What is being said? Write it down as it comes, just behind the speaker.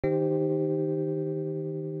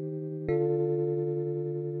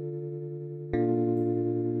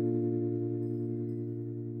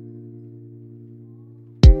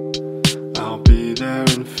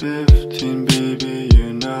15, baby,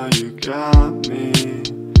 you know you got me.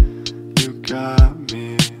 You got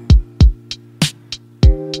me.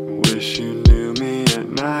 Wish you knew me at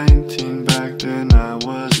 19. Back then I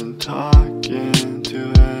wasn't talking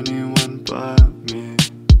to anyone but me.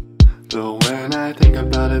 Though when I think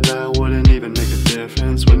about it, that wouldn't even make a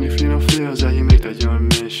difference. When you feel no feels that you make that your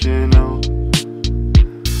mission. Oh,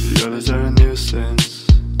 the others are a nuisance.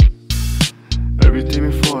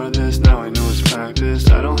 Everything before this, now I know it's practice.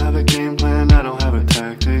 I don't have a game plan, I don't have a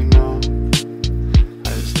tactic, no. I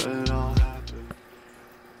just let it all happen.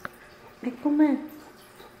 매콤해.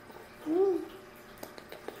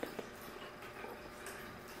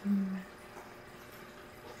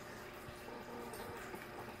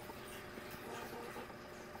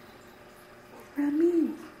 라미.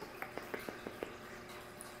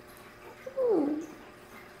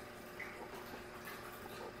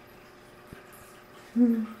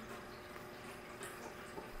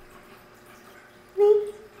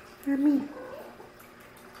 Rami.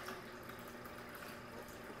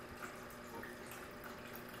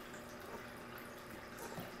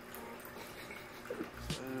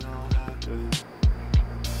 It all happened.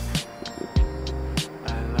 I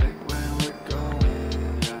like where we're going.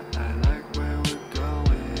 Yeah, I like where we're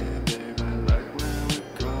going. Babe, I like where we're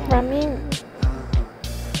going. Rami.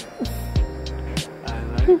 I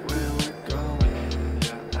like where we're going.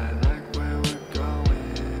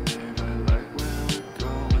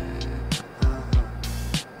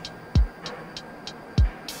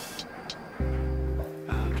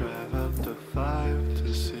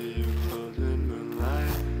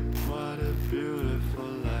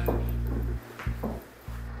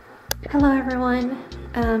 Hello everyone,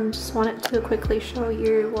 just wanted to quickly show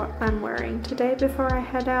you what I'm wearing today before I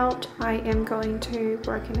head out. I am going to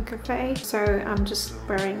work in a cafe, so I'm just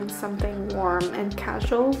wearing something warm and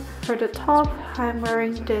casual. For the top, I'm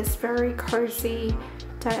wearing this very cozy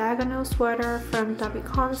diagonal sweater from W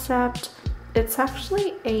Concept. It's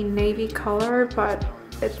actually a navy color, but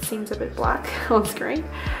it seems a bit black on screen.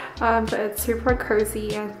 But it's super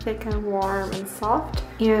cozy and thick and warm and soft.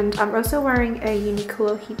 And I'm also wearing a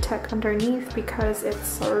Uniqlo heat tech underneath because it's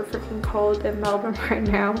so freaking cold in Melbourne right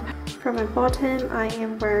now. For my bottom, I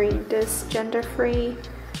am wearing this gender-free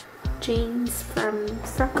jeans from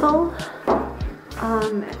Freckle.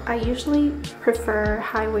 I usually prefer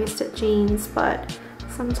high-waisted jeans, but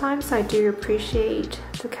sometimes I do appreciate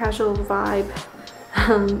the casual vibe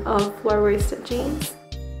of low-waisted jeans.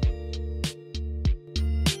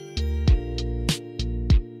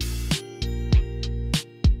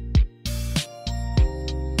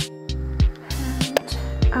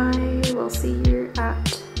 I will see you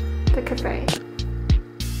at the cafe.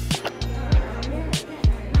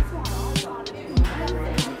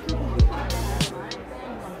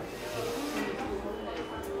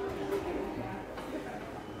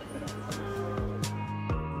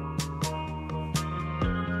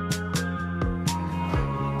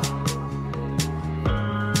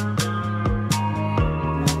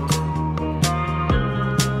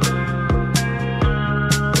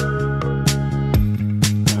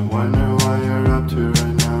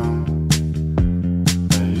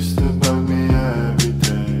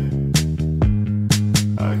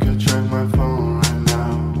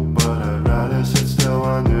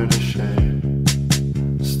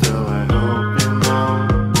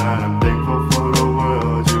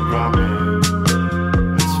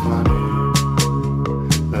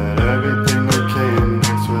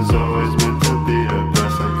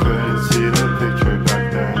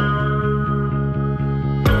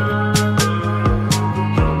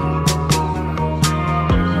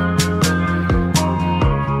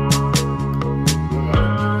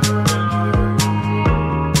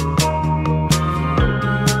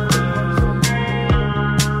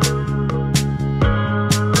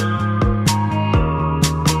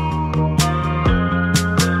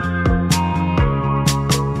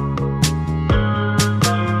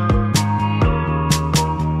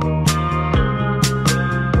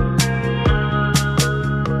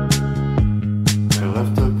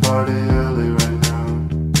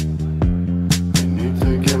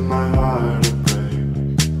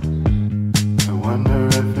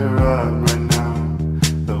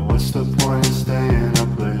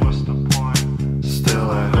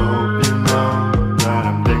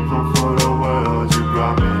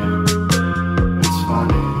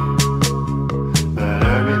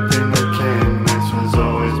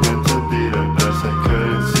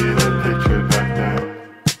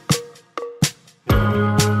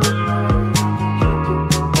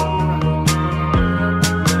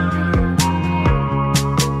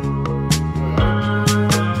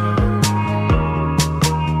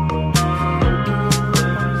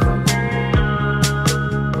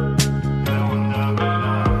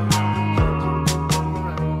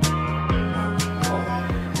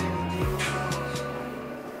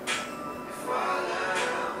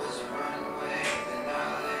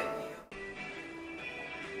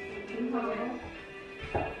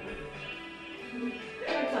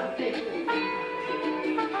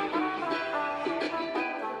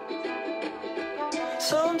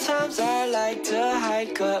 Sometimes I like to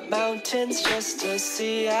hike up mountains just to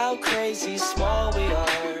see how crazy small we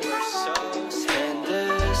are in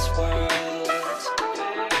this world.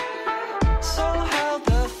 So how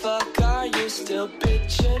the fuck are you still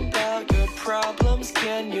bitching about your problems?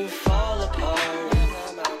 Can you fall apart,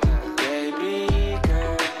 baby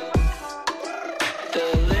girl? The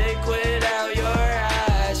liquid out your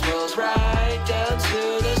eyes rolls right down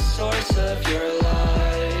to the source of your life.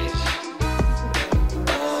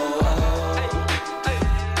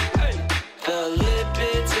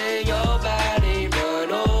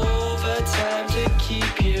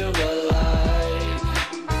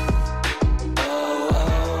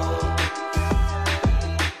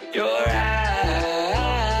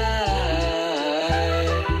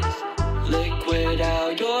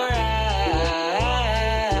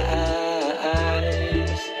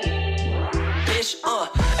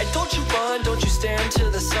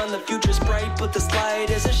 The future's bright, but this light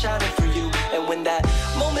isn't shining for you. And when that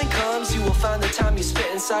moment comes, you will find the time you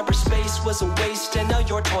spent in cyberspace was a waste. And now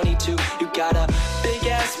you're 22. You got a big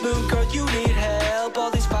ass mood, girl, you need help.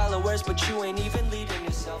 All these followers, but you ain't even leading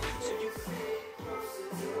yourself. So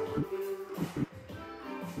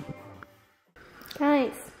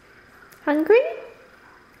Guys, hungry?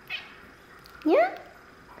 Yeah?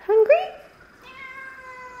 Hungry?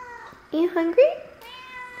 You hungry?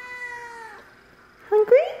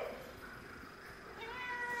 Hungry?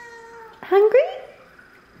 Hungry?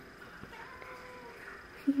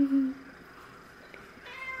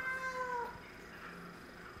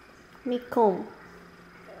 Mikom.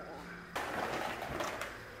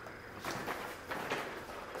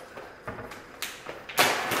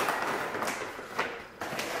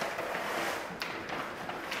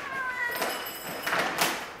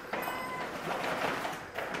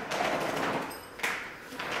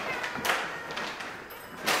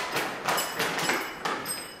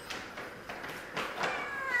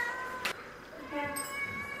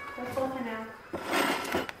 Let's go for now.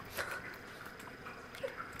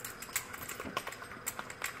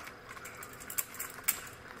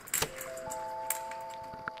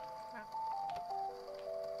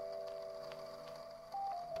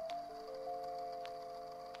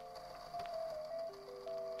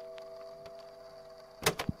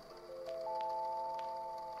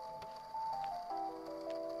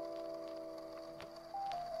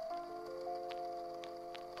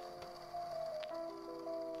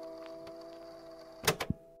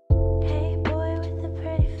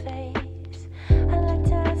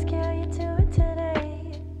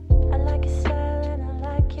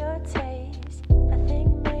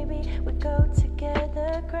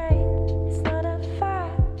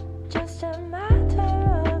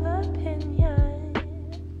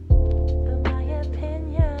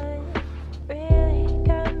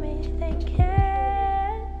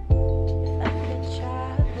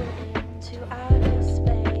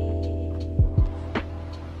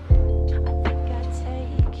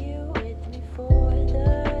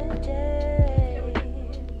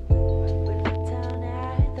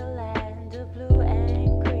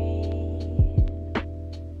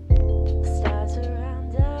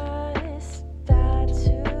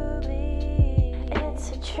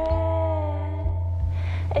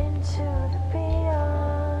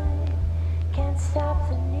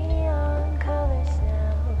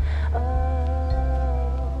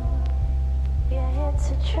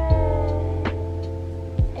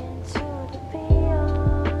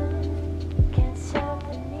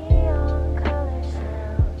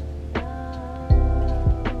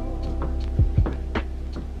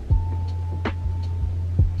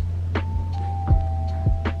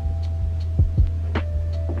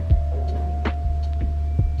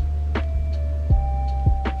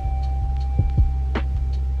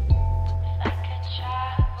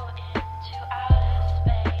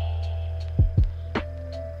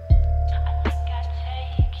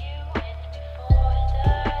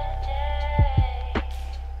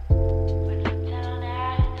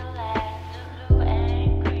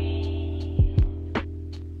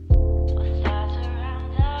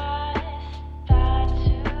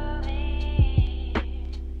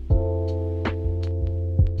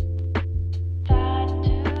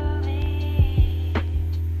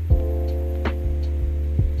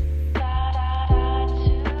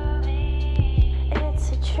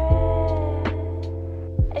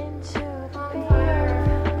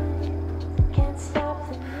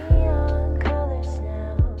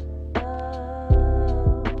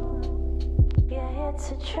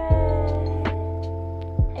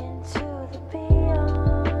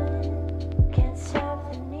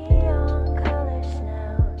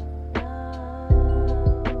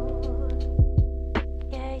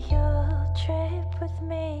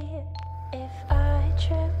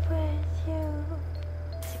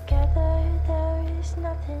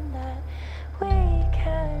 nothing that we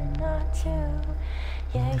cannot do.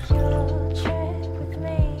 Yeah, you'll trip with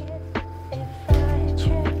me if I